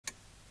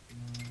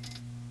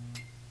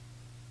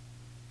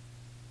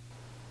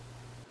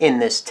In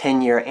this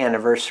 10-year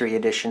anniversary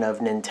edition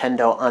of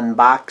Nintendo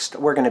Unboxed,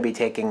 we're going to be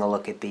taking a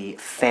look at the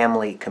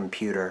Family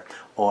Computer,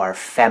 or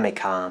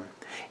Famicom.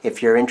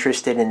 If you're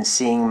interested in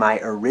seeing my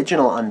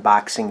original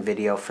unboxing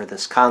video for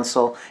this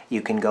console,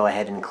 you can go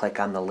ahead and click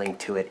on the link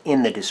to it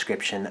in the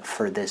description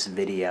for this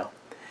video.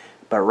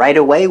 But right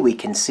away we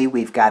can see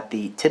we've got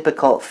the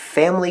typical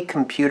family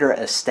computer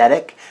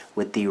aesthetic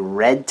with the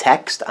red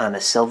text on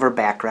a silver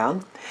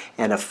background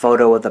and a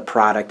photo of the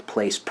product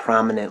placed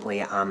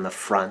prominently on the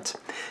front.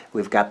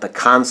 We've got the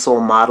console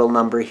model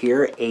number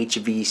here,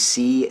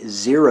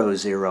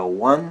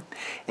 HVC001,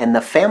 and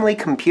the family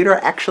computer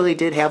actually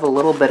did have a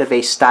little bit of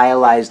a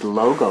stylized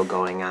logo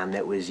going on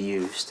that was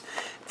used.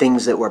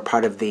 Things that were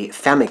part of the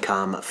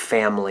Famicom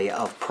family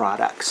of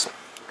products.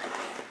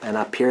 And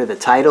up here, the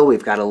title,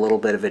 we've got a little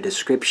bit of a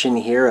description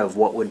here of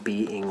what would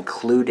be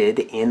included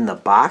in the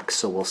box.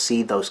 So we'll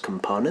see those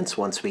components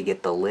once we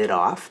get the lid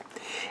off.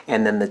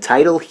 And then the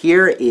title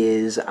here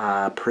is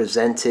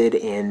presented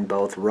in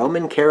both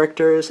Roman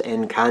characters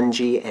and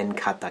kanji and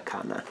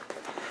katakana.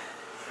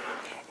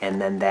 And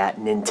then that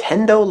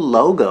Nintendo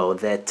logo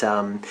that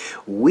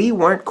we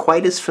weren't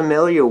quite as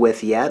familiar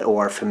with yet,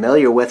 or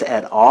familiar with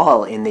at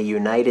all in the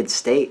United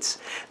States.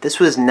 This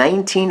was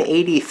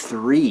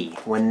 1983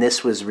 when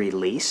this was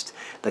released.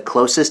 The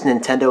closest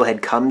Nintendo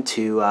had come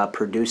to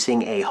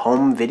producing a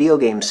home video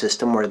game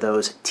system were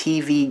those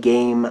TV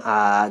game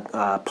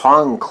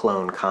Pong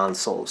clone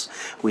consoles.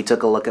 We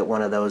took a look at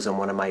one of those in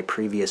one of my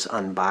previous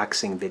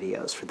unboxing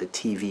videos for the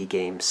TV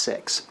Game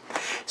 6.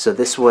 So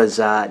this was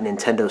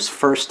Nintendo's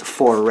first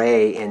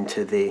foray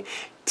into the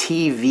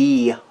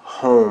TV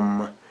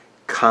home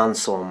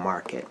console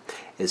market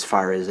as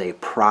far as a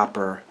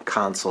proper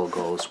console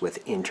goes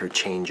with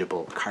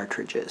interchangeable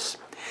cartridges.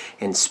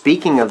 And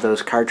speaking of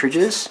those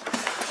cartridges,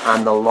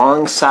 on the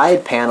long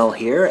side panel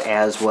here,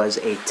 as was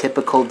a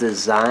typical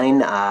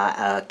design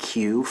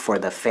cue for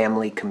the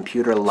family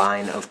computer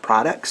line of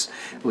products,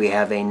 we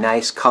have a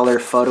nice color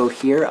photo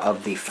here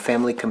of the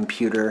family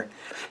computer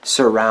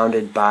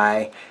surrounded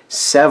by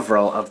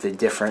several of the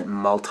different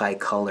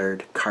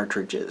multicolored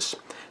cartridges.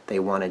 They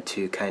wanted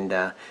to kind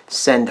of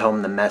send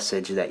home the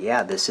message that,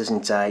 yeah, this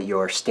isn't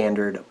your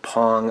standard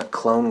Pong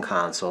clone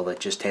console that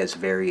just has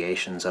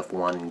variations of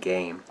one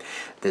game.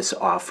 This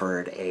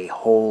offered a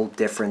whole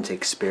different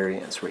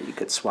experience where you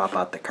could swap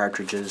out the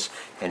cartridges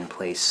and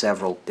play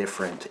several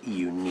different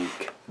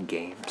unique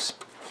games.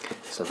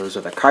 So those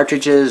are the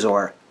cartridges,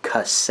 or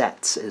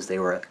cassettes as they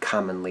were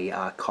commonly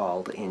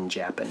called in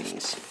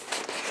Japanese.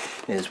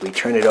 As we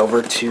turn it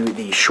over to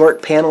the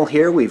short panel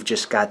here, we've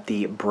just got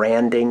the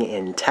branding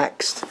in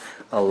text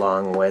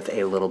along with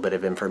a little bit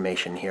of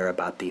information here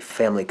about the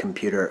family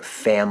computer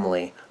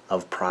family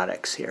of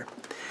products here.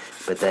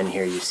 But then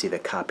here you see the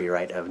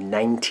copyright of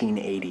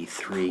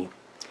 1983.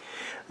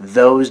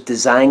 Those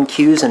design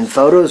cues and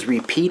photos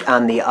repeat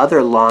on the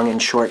other long and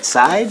short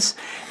sides,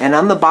 and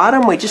on the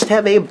bottom we just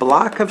have a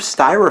block of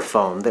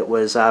styrofoam that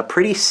was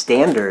pretty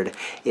standard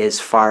as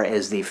far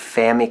as the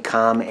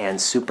Famicom and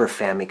Super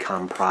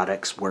Famicom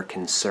products were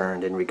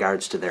concerned in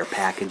regards to their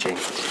packaging.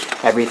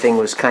 Everything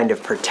was kind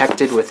of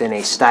protected within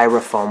a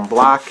styrofoam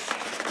block,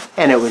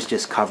 and it was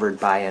just covered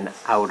by an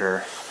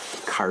outer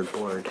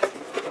cardboard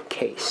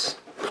case.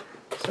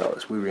 So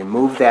as we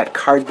remove that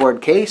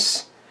cardboard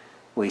case,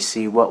 we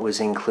see what was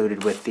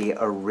included with the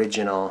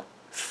original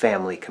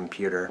family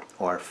computer,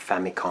 or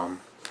Famicom.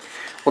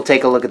 We'll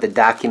take a look at the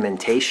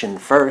documentation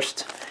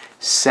first.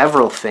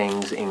 Several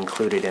things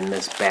included in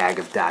this bag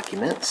of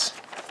documents.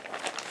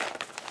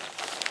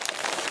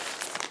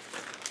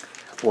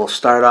 We'll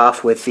start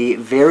off with the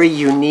very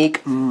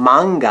unique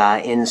manga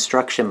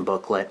instruction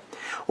booklet.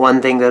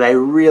 One thing that I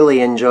really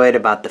enjoyed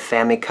about the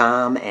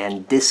Famicom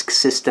and disk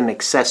system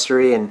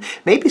accessory, and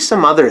maybe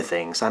some other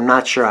things, I'm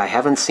not sure, I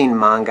haven't seen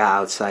manga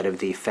outside of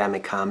the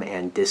Famicom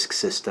and disk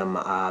system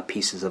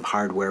pieces of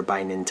hardware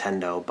by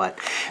Nintendo, but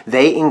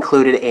they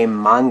included a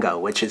manga,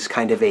 which is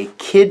kind of a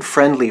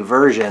kid-friendly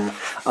version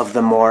of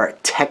the more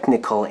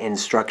technical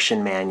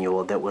instruction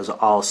manual that was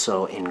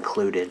also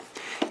included.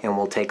 And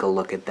we'll take a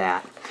look at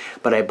that.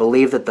 But I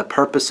believe that the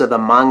purpose of the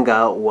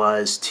manga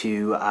was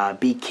to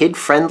be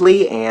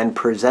kid-friendly and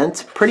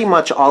present pretty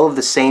much all of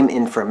the same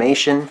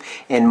information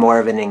in more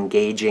of an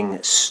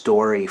engaging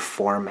story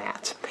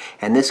format.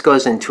 And this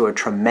goes into a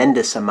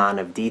tremendous amount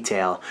of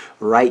detail,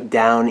 right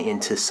down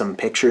into some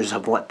pictures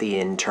of what the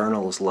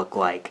internals look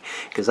like.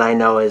 Because I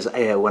know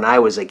when I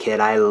was a kid,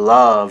 I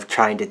loved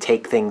trying to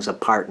take things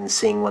apart and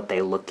seeing what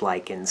they looked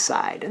like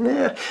inside.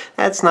 And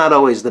that's not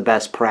always the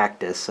best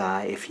practice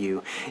if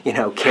you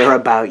care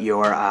about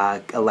your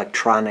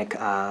electronic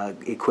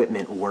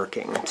equipment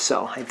working.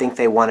 So I think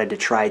they wanted to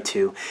try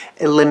to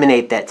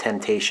eliminate that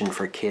temptation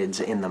for kids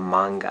in the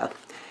manga,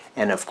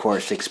 and of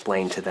course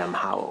explain to them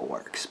how it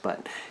works.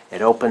 But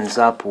it opens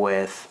up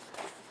with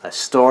a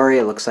story,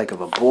 it looks like,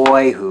 of a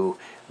boy who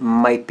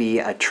might be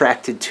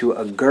attracted to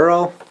a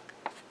girl.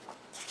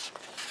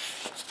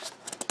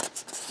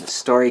 The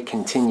story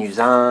continues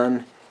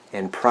on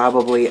and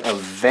probably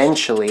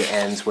eventually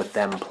ends with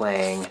them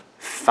playing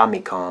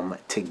Famicom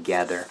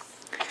together.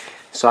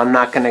 So I'm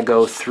not going to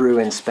go through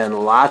and spend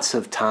lots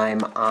of time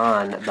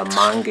on the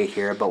manga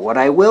here, but what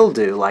I will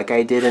do, like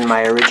I did in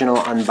my original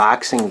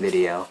unboxing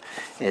video,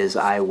 is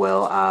I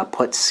will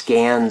put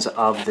scans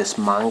of this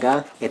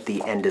manga at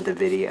the end of the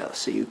video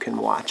so you can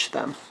watch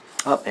them.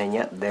 Oh, and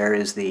yep, there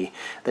is the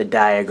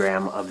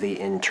diagram of the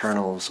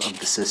internals of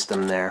the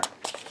system there.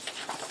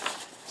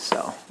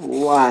 So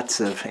lots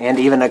of, and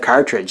even a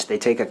cartridge. They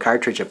take a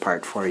cartridge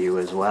apart for you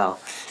as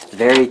well.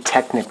 Very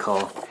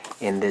technical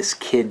in this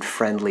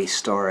kid-friendly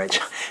storage.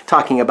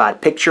 Talking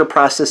about picture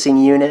processing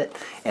unit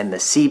and the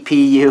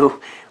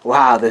CPU.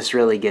 Wow, this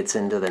really gets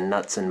into the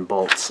nuts and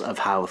bolts of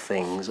how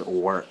things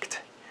worked.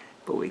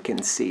 But we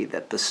can see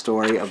that the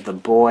story of the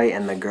boy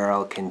and the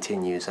girl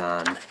continues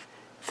on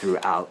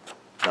throughout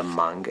the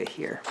manga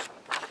here.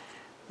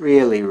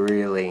 Really,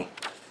 really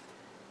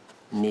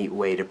neat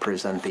way to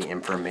present the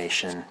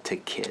information to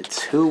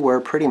kids, who were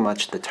pretty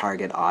much the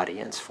target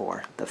audience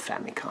for the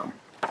Famicom.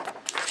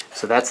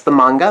 So that's the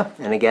manga,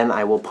 and again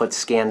I will put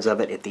scans of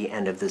it at the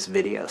end of this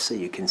video so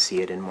you can see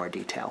it in more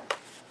detail.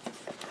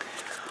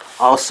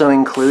 Also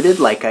included,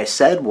 like I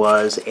said,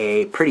 was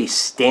a pretty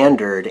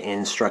standard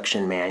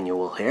instruction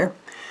manual here.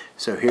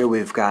 So here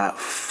we've got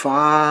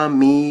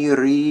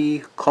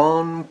Famirii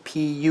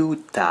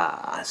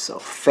Computa, so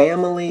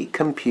Family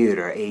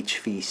Computer,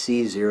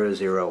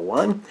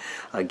 HVC001,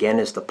 again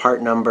is the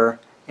part number,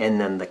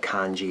 and then the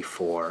kanji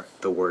for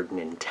the word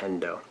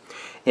Nintendo.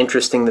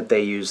 Interesting that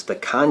they use the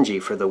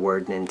kanji for the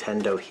word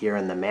Nintendo here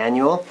in the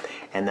manual,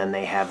 and then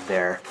they have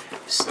their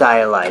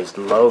stylized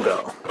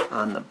logo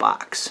on the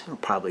box. You'll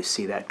probably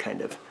see that kind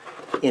of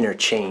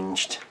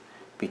interchanged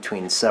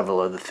between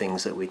several of the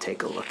things that we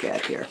take a look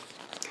at here.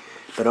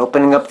 But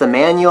opening up the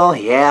manual,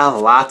 yeah,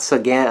 lots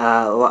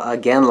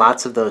again,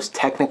 lots of those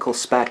technical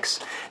specs,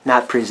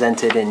 not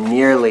presented in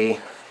nearly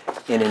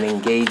in an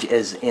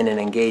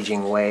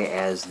engaging way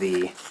as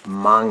the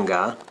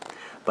manga.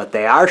 But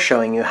they are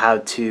showing you how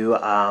to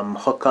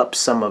hook up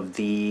some of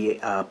the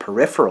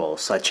peripherals,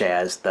 such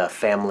as the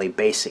family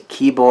basic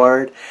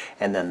keyboard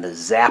and then the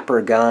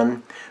zapper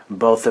gun,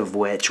 both of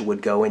which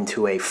would go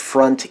into a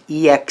front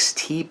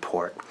EXT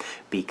port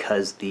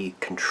because the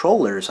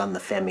controllers on the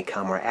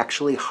Famicom were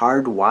actually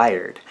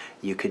hardwired.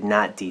 You could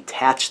not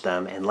detach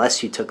them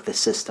unless you took the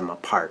system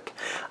apart.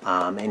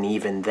 And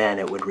even then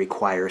it would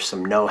require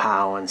some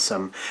know-how and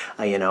some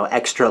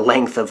extra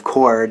length of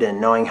cord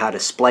and knowing how to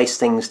splice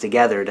things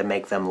together to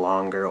make them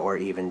longer or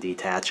even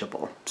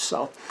detachable.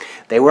 So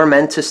they were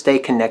meant to stay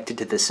connected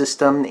to the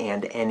system,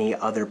 and any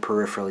other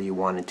peripheral you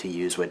wanted to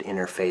use would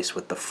interface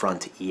with the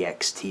front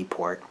EXT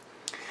port.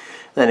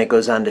 Then it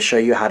goes on to show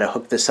you how to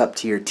hook this up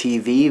to your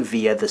TV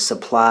via the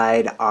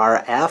supplied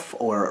RF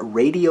or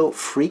radio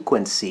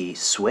frequency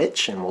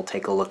switch, and we'll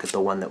take a look at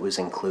the one that was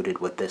included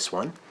with this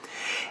one.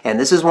 And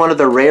this is one of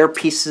the rare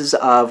pieces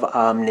of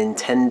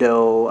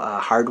Nintendo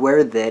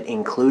hardware that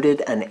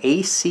included an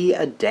AC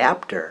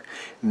adapter.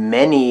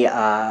 Many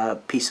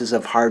pieces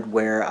of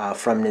hardware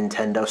from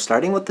Nintendo,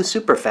 starting with the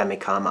Super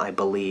Famicom, I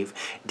believe,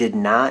 did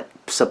not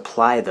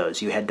supply those.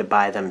 You had to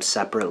buy them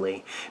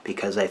separately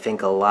because I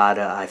think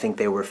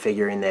they were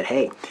figuring that,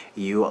 hey,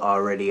 you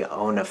already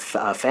own a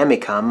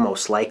Famicom,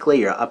 most likely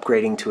you're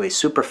upgrading to a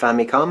Super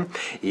Famicom,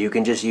 you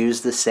can just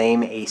use the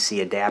same AC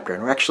adapter.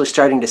 And we're actually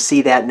starting to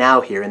see that now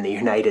here in the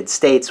United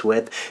States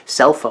with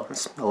cell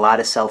phones. A lot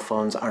of cell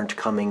phones aren't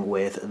coming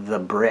with the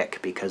brick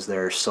because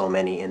there are so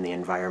many in the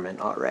environment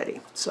already.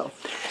 So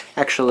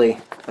actually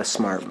a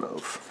smart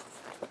move.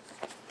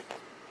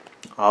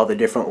 All the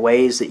different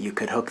ways that you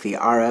could hook the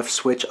RF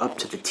switch up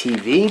to the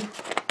TV.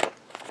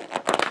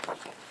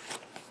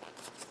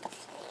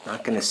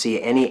 Not going to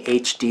see any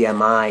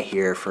HDMI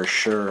here for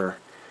sure.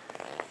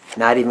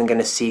 Not even going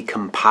to see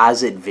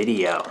composite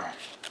video.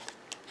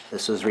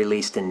 This was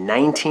released in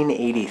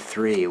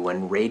 1983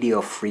 when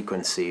radio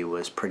frequency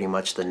was pretty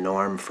much the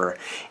norm for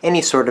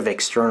any sort of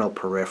external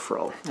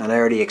peripheral. And I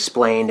already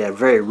explained a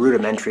very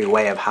rudimentary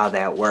way of how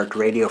that worked.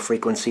 Radio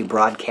frequency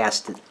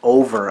broadcasted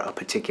over a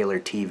particular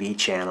TV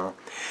channel.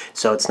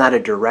 So it's not a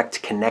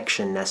direct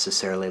connection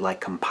necessarily like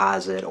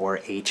composite or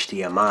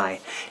HDMI.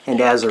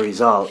 And as a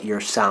result,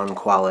 your sound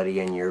quality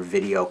and your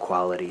video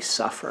quality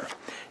suffer.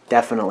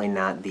 Definitely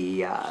not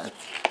the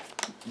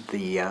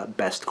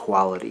best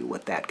quality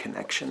with that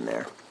connection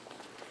there.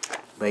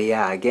 But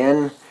yeah,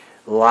 again,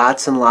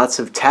 lots and lots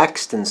of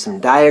text and some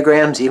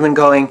diagrams, even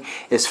going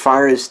as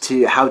far as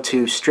to how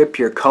to strip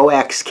your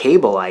coax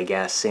cable, I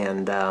guess.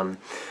 And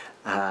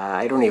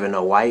I don't even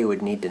know why you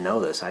would need to know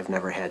this. I've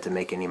never had to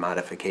make any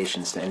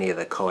modifications to any of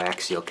the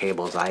coaxial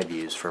cables I've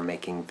used for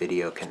making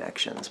video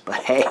connections.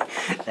 But hey,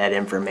 that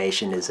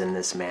information is in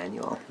this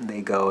manual.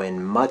 They go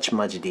in much,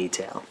 much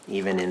detail,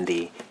 even in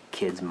the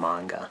kids'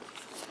 manga.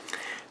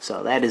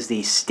 So that is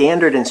the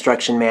standard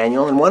instruction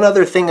manual. And one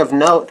other thing of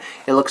note,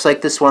 it looks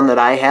like this one that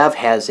I have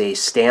has a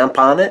stamp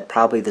on it,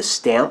 probably the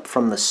stamp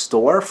from the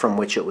store from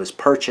which it was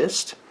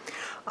purchased.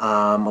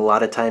 A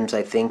lot of times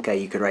I think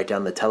you could write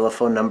down the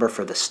telephone number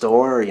for the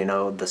store,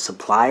 or, the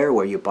supplier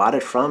where you bought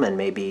it from, and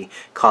maybe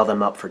call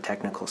them up for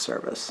technical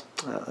service.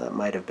 That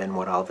might have been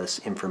what all this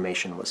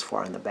information was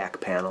for on the back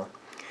panel.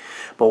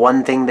 But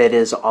one thing that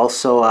is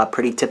also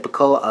pretty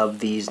typical of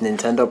these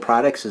Nintendo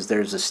products is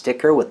there's a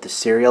sticker with the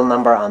serial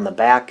number on the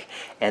back,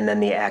 and then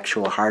the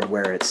actual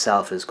hardware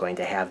itself is going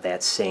to have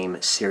that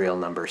same serial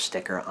number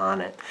sticker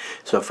on it.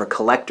 So for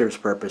collector's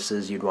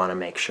purposes, you'd want to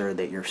make sure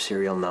that your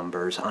serial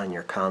numbers on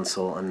your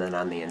console and then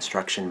on the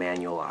instruction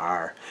manual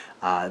are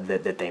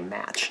that they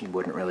match. You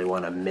wouldn't really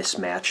want a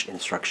mismatched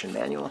instruction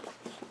manual.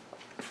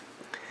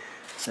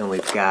 And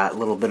we've got a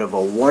little bit of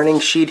a warning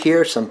sheet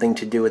here, something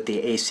to do with the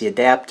AC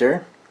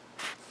adapter.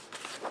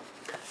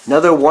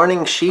 Another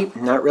warning sheet,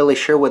 not really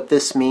sure what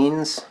this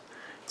means.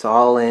 It's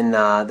all in,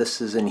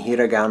 this is in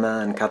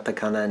hiragana and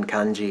katakana and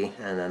kanji,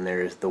 and then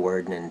there's the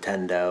word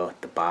Nintendo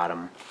at the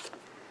bottom.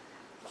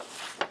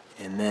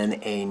 And then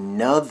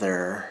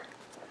another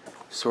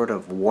sort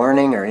of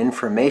warning or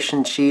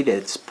information sheet.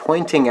 It's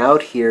pointing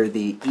out here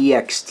the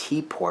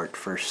EXT port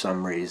for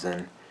some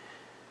reason.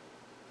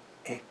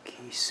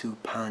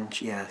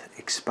 Yeah,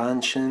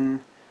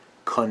 expansion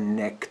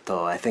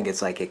connecto. I think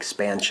it's like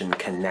expansion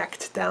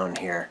connect down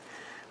here.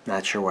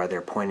 Not sure why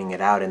they're pointing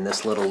it out in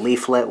this little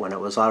leaflet when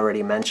it was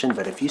already mentioned,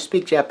 but if you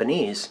speak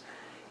Japanese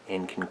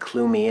and can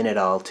clue me in at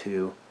all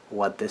to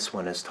what this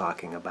one is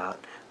talking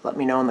about, let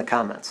me know in the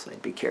comments.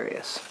 I'd be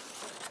curious.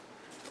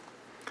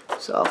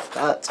 So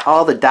that's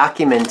all the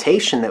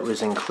documentation that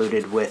was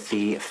included with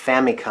the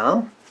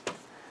Famicom.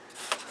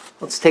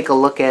 Let's take a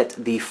look at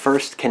the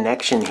first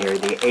connection here,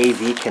 the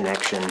AV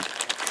connection.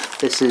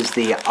 This is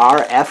the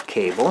RF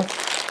cable.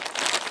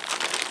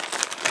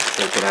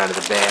 Take it out of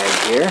the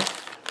bag here.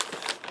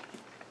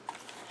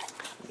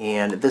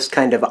 And this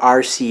kind of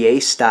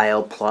RCA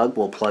style plug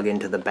will plug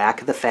into the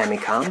back of the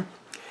Famicom.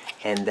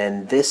 And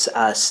then this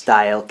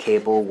style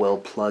cable will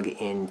plug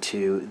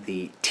into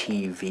the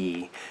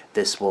TV.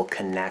 This will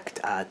connect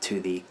to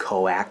the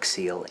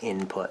coaxial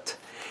input.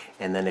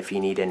 And then if you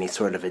need any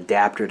sort of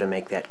adapter to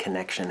make that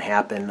connection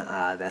happen,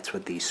 that's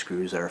what these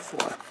screws are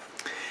for.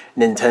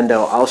 Nintendo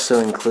also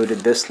included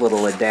this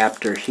little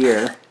adapter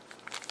here.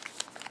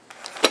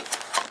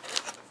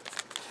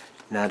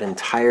 Not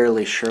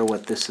entirely sure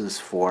what this is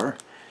for.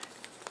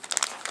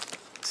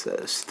 It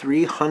says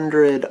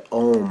 300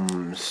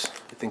 ohms,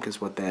 I think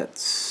is what that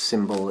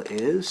symbol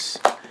is.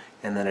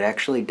 And then it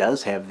actually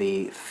does have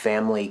the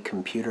Family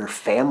Computer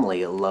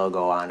Family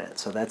logo on it,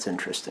 so that's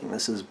interesting.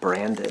 This is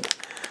branded.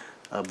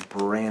 A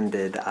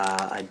branded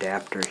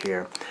adapter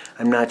here.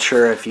 I'm not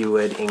sure if you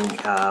would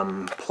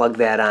plug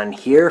that on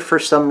here for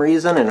some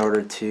reason in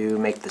order to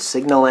make the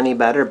signal any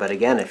better, but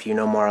again, if you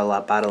know more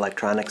about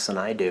electronics than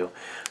I do,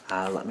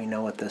 let me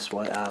know what this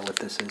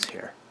is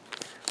here.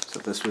 So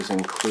this was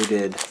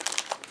included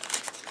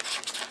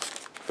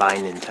by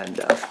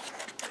Nintendo.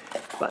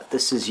 But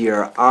this is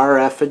your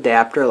RF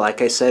adapter,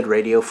 like I said,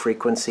 radio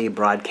frequency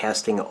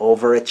broadcasting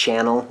over a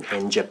channel.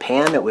 In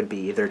Japan it would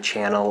be either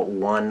channel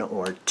 1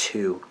 or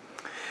 2.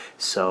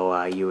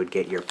 So you would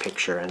get your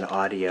picture and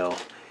audio.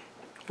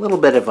 A little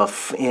bit of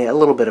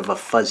a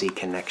fuzzy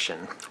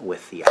connection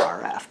with the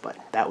RF, but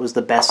that was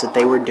the best that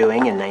they were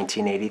doing in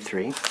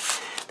 1983.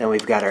 Then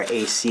we've got our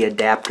AC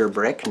adapter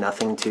brick,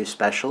 nothing too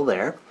special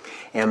there.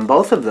 And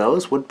both of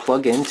those would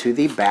plug into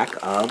the back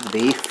of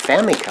the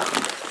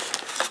Famicom.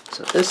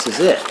 So this is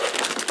it.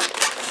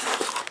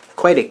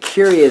 Quite a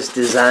curious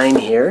design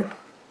here.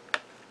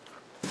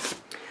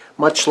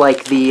 Much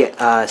like the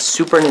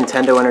Super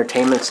Nintendo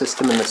Entertainment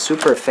System and the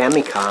Super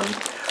Famicom,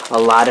 a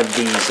lot of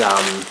these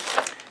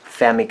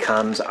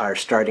Famicoms are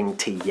starting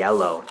to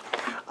yellow.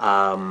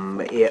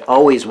 It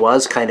always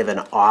was kind of an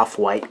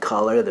off-white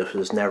color. This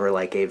was never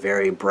like a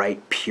very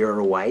bright,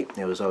 pure white.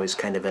 It was always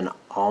kind of an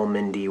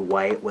almondy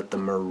white with the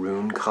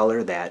maroon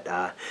color,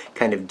 that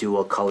kind of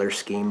dual color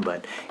scheme.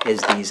 But as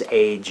these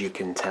age, you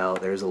can tell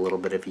there's a little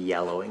bit of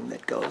yellowing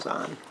that goes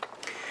on.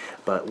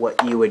 But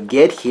what you would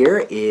get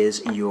here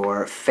is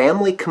your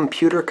Family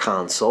Computer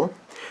console.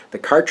 The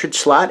cartridge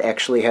slot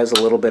actually has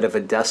a little bit of a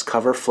dust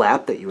cover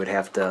flap that you would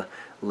have to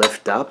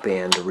lift up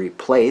and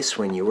replace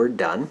when you were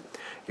done.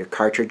 Your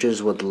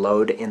cartridges would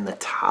load in the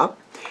top,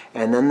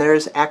 and then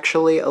there's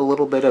actually a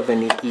little bit of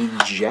an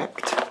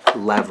eject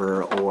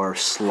lever or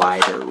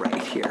slider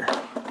right here.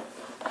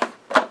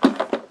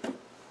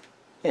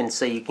 And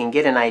so you can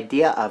get an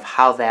idea of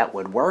how that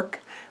would work.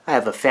 I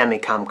have a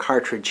Famicom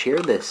cartridge here.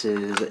 This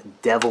is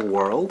Devil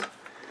World.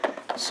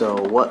 So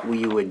what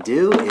you would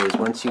do is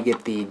once you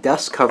get the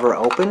dust cover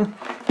open,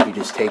 you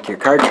just take your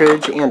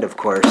cartridge and of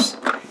course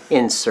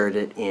insert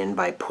it in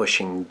by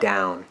pushing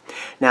down.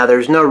 Now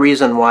there's no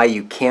reason why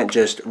you can't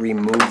just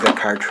remove the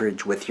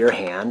cartridge with your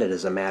hand. And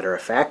as a matter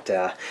of fact,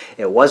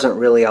 it wasn't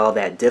really all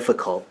that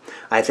difficult.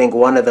 I think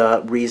one of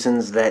the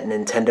reasons that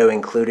Nintendo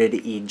included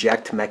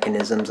eject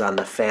mechanisms on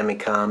the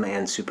Famicom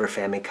and Super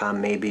Famicom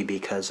may be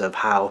because of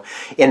how,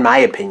 in my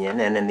opinion,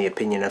 and in the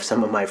opinion of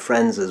some of my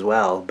friends as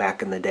well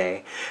back in the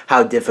day,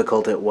 how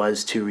difficult it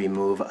was to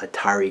remove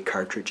Atari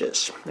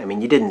cartridges. I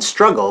mean, you didn't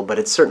struggle, but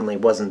it certainly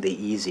wasn't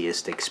the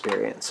easiest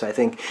experience. So I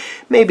think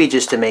maybe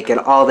just to make it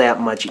all that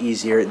much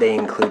easier, they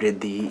included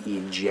the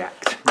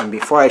eject. And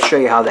before I show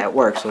you how that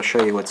works, I'll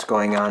show you what's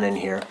going on in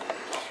here.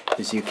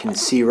 As you can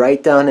see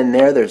right down in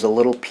there, there's a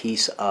little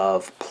piece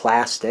of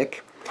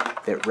plastic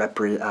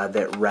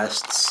that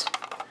rests,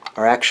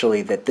 or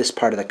actually that this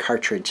part of the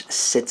cartridge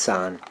sits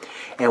on.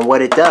 And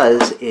what it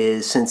does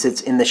is, since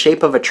it's in the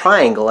shape of a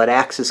triangle, it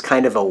acts as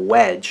kind of a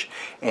wedge.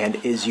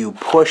 And as you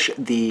push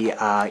the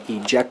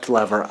eject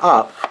lever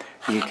up,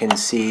 you can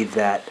see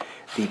that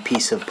the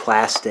piece of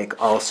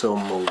plastic also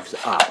moves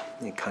up.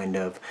 It kind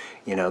of,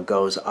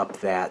 goes up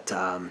that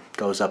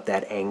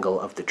angle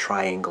of the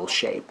triangle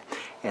shape.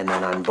 And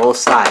then on both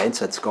sides,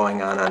 that's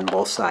going on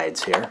both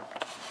sides here,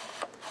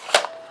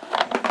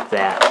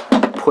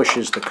 that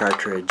pushes the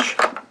cartridge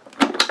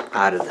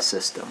out of the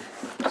system.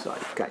 So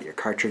you've got your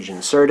cartridge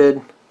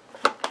inserted,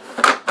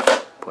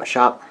 push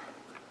up,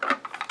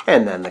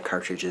 and then the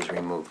cartridge is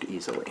removed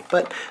easily.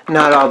 But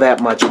not all that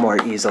much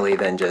more easily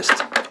than just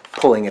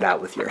pulling it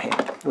out with your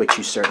hand, which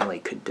you certainly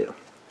could do.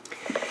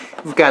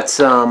 We've got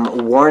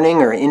some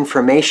warning or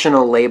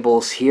informational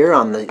labels here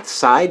on the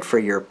side for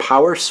your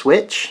power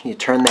switch. You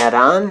turn that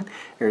on.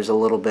 There's a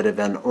little bit of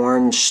an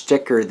orange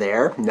sticker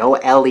there. No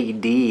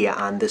LED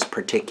on this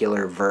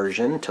particular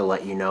version to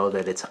let you know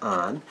that it's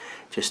on.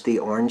 Just the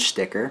orange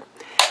sticker.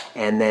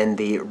 And then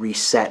the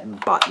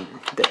reset button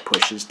that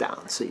pushes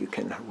down so you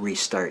can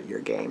restart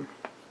your game.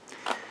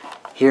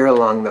 Here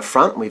along the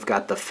front we've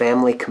got the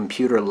Family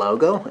Computer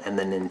logo and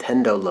the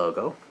Nintendo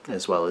logo,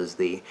 as well as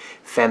the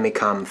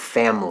Famicom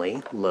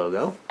Family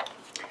logo.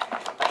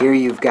 Here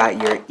you've got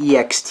your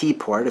EXT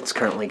port. It's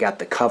currently got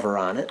the cover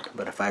on it,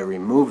 but if I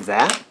remove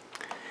that,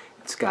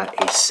 it's got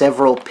a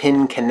several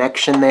pin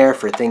connection there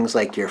for things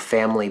like your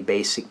family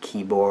basic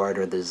keyboard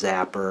or the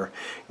zapper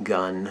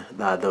gun.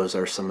 Those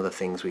are some of the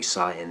things we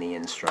saw in the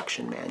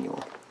instruction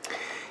manual.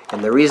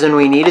 And the reason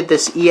we needed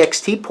this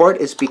EXT port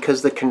is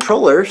because the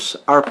controllers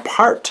are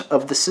part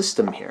of the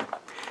system here.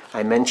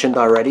 I mentioned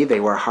already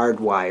they were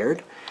hardwired.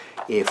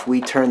 If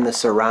we turn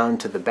this around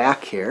to the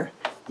back here,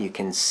 you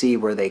can see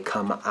where they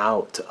come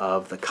out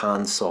of the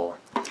console.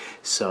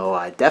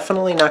 So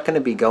definitely not going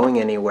to be going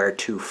anywhere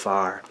too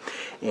far.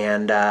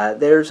 And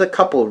there's a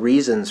couple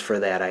reasons for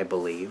that, I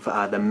believe.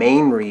 The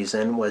main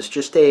reason was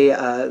just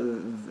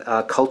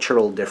a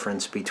cultural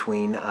difference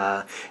between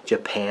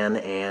Japan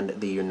and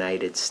the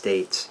United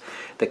States.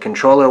 The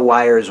controller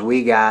wires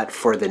we got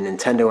for the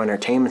Nintendo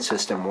Entertainment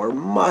System were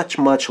much,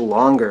 much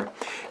longer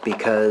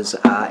because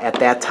at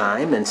that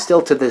time, and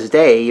still to this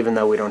day, even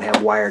though we don't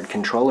have wired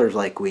controllers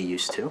like we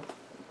used to,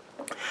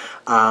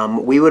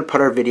 we would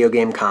put our video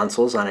game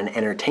consoles on an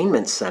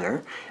entertainment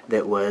center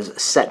that was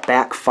set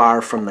back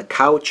far from the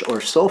couch or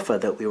sofa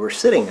that we were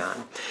sitting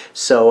on.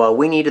 So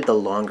we needed the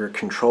longer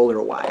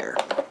controller wire.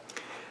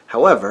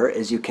 However,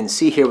 as you can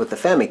see here with the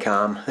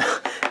Famicom,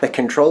 the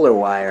controller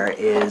wire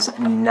is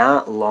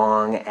not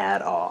long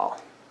at all.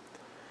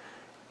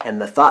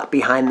 And the thought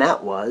behind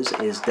that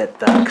is that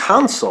the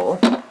console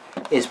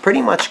is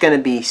pretty much going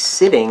to be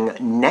sitting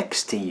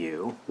next to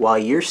you while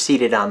you're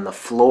seated on the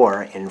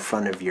floor in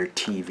front of your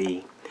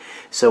TV.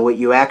 So what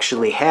you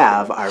actually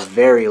have are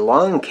very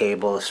long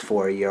cables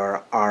for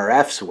your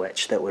RF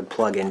switch that would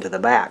plug into the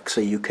back.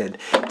 So you could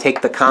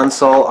take the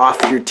console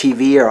off your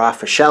TV or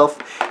off a shelf,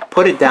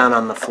 put it down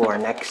on the floor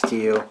next to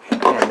you,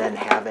 and then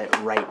have it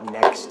right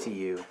next to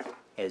you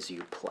as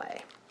you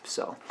play.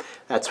 So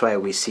that's why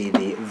we see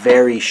the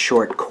very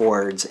short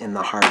cords in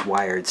the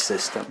hardwired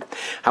system.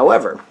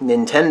 However,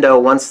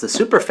 Nintendo, once the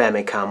Super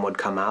Famicom would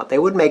come out, they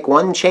would make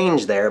one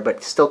change there,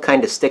 but still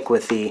kind of stick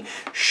with the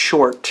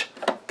short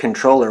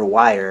controller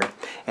wire,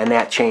 and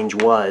that change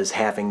was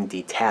having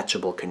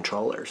detachable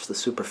controllers. The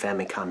Super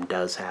Famicom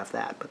does have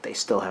that, but they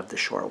still have the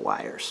short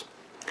wires.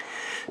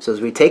 So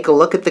as we take a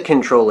look at the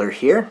controller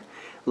here,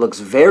 it looks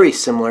very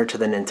similar to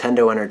the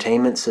Nintendo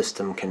Entertainment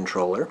System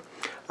controller.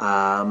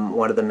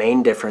 One of the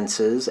main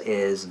differences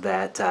is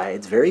that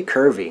it's very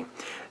curvy.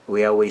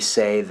 We always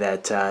say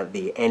that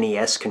the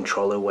NES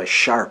controller was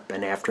sharp,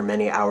 and after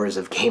many hours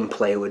of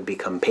gameplay it would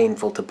become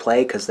painful to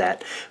play because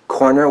that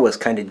corner was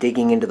kind of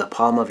digging into the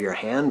palm of your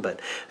hand, but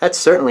that's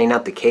certainly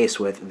not the case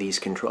with these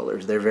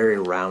controllers. They're very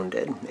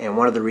rounded, and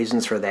one of the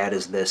reasons for that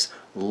is this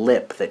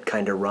lip that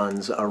kind of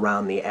runs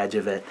around the edge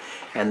of it,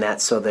 and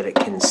that's so that it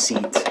can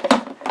seat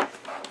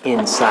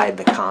inside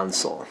the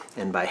console.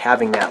 And by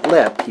having that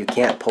lip, you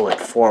can't pull it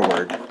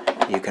forward,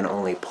 you can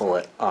only pull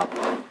it up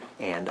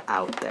and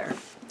out there.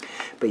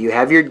 But you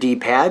have your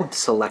D-pad,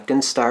 select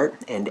and start,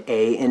 and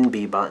A and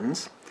B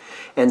buttons.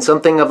 And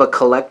something of a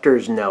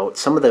collector's note,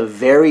 some of the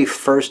very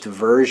first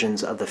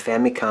versions of the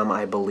Famicom,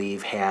 I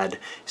believe, had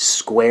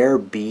square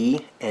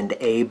B and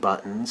A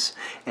buttons,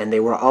 and they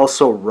were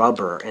also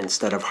rubber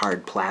instead of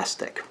hard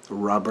plastic.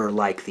 Rubber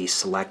like the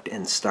select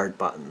and start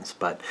buttons.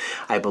 But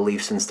I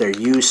believe since they're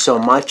used so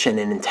much and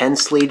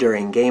intensely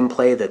during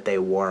gameplay that they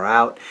wore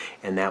out,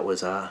 and that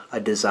was a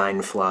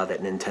design flaw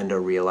that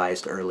Nintendo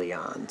realized early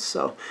on.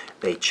 So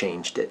they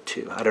changed it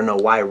to, I don't know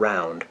why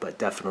round, but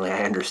definitely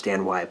I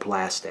understand why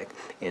plastic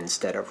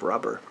instead of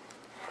rubber.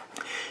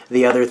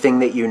 The other thing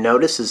that you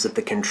notice is that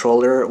the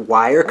controller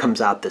wire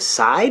comes out the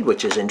side,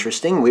 which is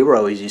interesting. We were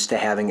always used to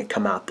having it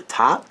come out the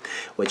top,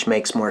 which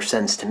makes more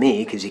sense to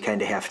me because you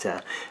kind of have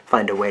to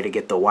find a way to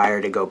get the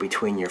wire to go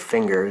between your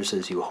fingers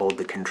as you hold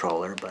the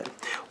controller. But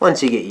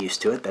once you get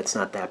used to it, that's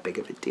not that big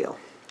of a deal.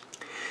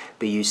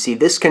 But you see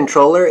this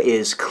controller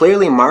is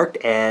clearly marked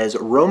as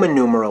Roman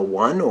numeral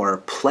 1 or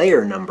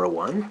player number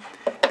 1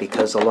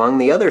 because along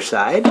the other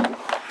side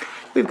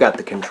we've got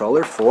the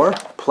controller for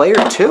player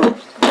 2.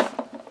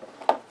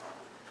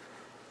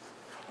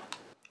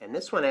 And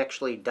this one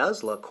actually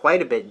does look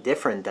quite a bit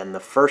different than the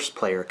first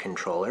player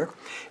controller.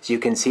 As you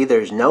can see,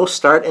 there's no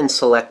start and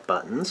select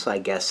buttons. I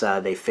guess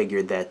they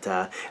figured that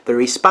the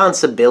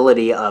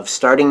responsibility of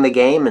starting the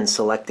game and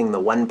selecting the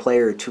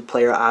one-player or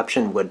two-player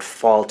option would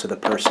fall to the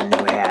person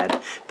who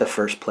had the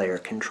first player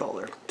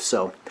controller.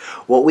 So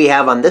what we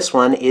have on this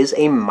one is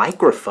a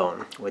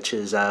microphone, which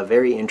is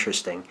very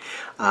interesting.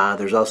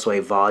 There's also a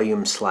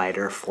volume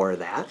slider for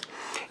that.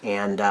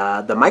 And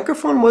the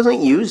microphone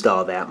wasn't used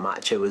all that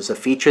much. It was a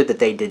feature that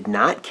they did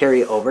not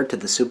carry over to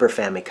the Super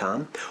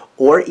Famicom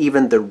or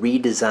even the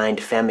redesigned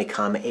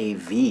Famicom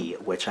AV,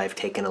 which I've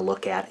taken a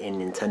look at in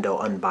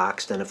Nintendo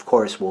Unboxed, and of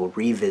course we'll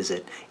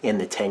revisit in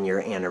the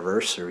 10-year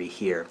anniversary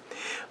here.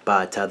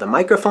 But the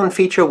microphone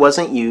feature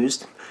wasn't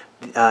used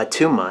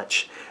too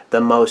much.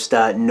 The most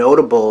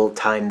notable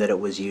time that it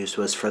was used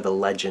was for The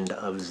Legend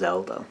of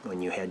Zelda, when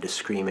you had to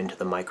scream into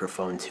the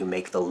microphone to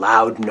make the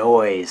loud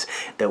noise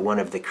that one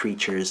of the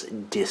creatures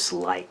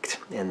disliked,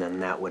 and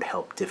then that would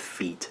help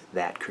defeat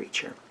that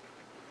creature.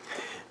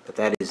 But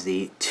that is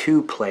the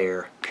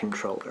two-player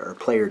controller, or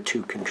player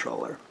 2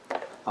 controller.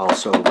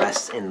 Also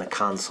rests in the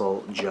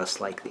console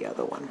just like the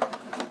other one.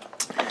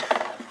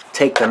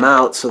 Take them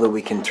out so that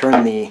we can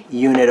turn the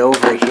unit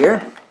over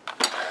here.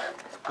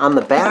 On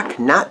the back,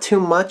 not too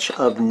much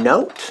of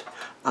note.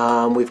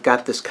 We've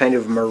got this kind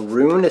of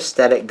maroon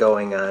aesthetic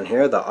going on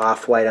here, the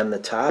off-white on the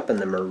top and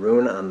the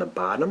maroon on the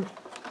bottom.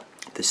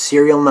 The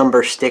serial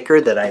number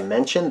sticker that I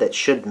mentioned that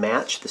should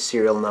match the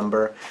serial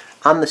number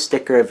on the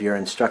sticker of your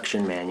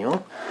instruction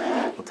manual.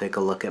 We'll take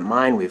a look at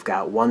mine. We've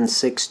got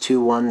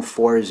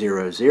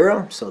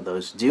 1621400, so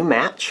those do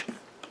match.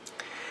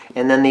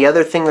 And then the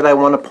other thing that I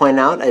want to point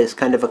out is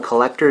kind of a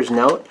collector's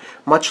note.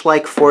 Much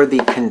like for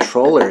the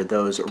controller,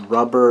 those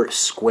rubber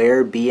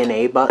square B and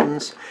A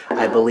buttons,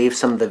 I believe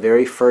some of the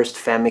very first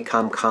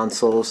Famicom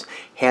consoles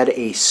had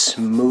a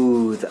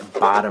smooth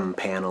bottom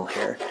panel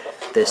here.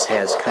 This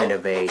has kind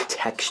of a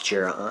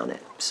texture on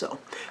it. So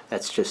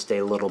that's just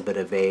a little bit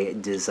of a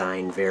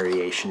design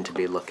variation to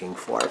be looking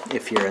for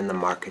if you're in the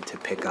market to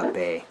pick up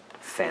a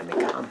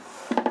Famicom.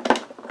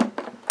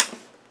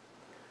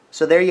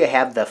 So there you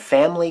have the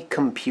Family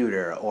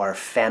Computer, or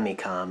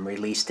Famicom,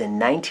 released in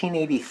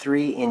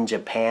 1983 in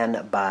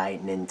Japan by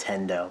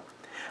Nintendo.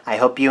 I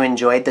hope you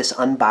enjoyed this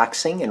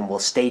unboxing and will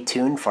stay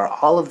tuned for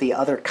all of the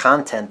other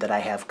content that I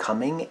have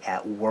coming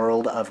at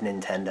World of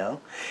Nintendo,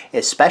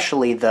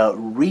 especially the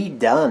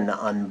redone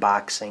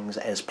unboxings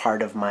as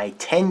part of my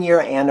 10-year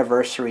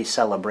anniversary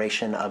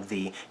celebration of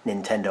the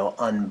Nintendo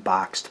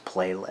Unboxed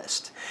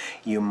playlist.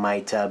 You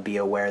might be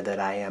aware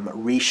that I am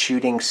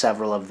reshooting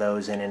several of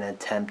those in an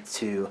attempt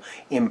to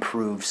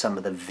improve some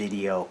of the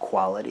video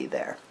quality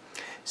there.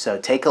 So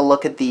take a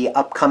look at the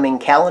upcoming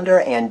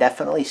calendar and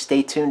definitely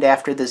stay tuned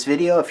after this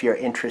video if you're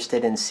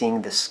interested in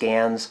seeing the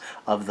scans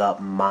of the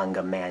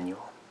manga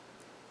manual.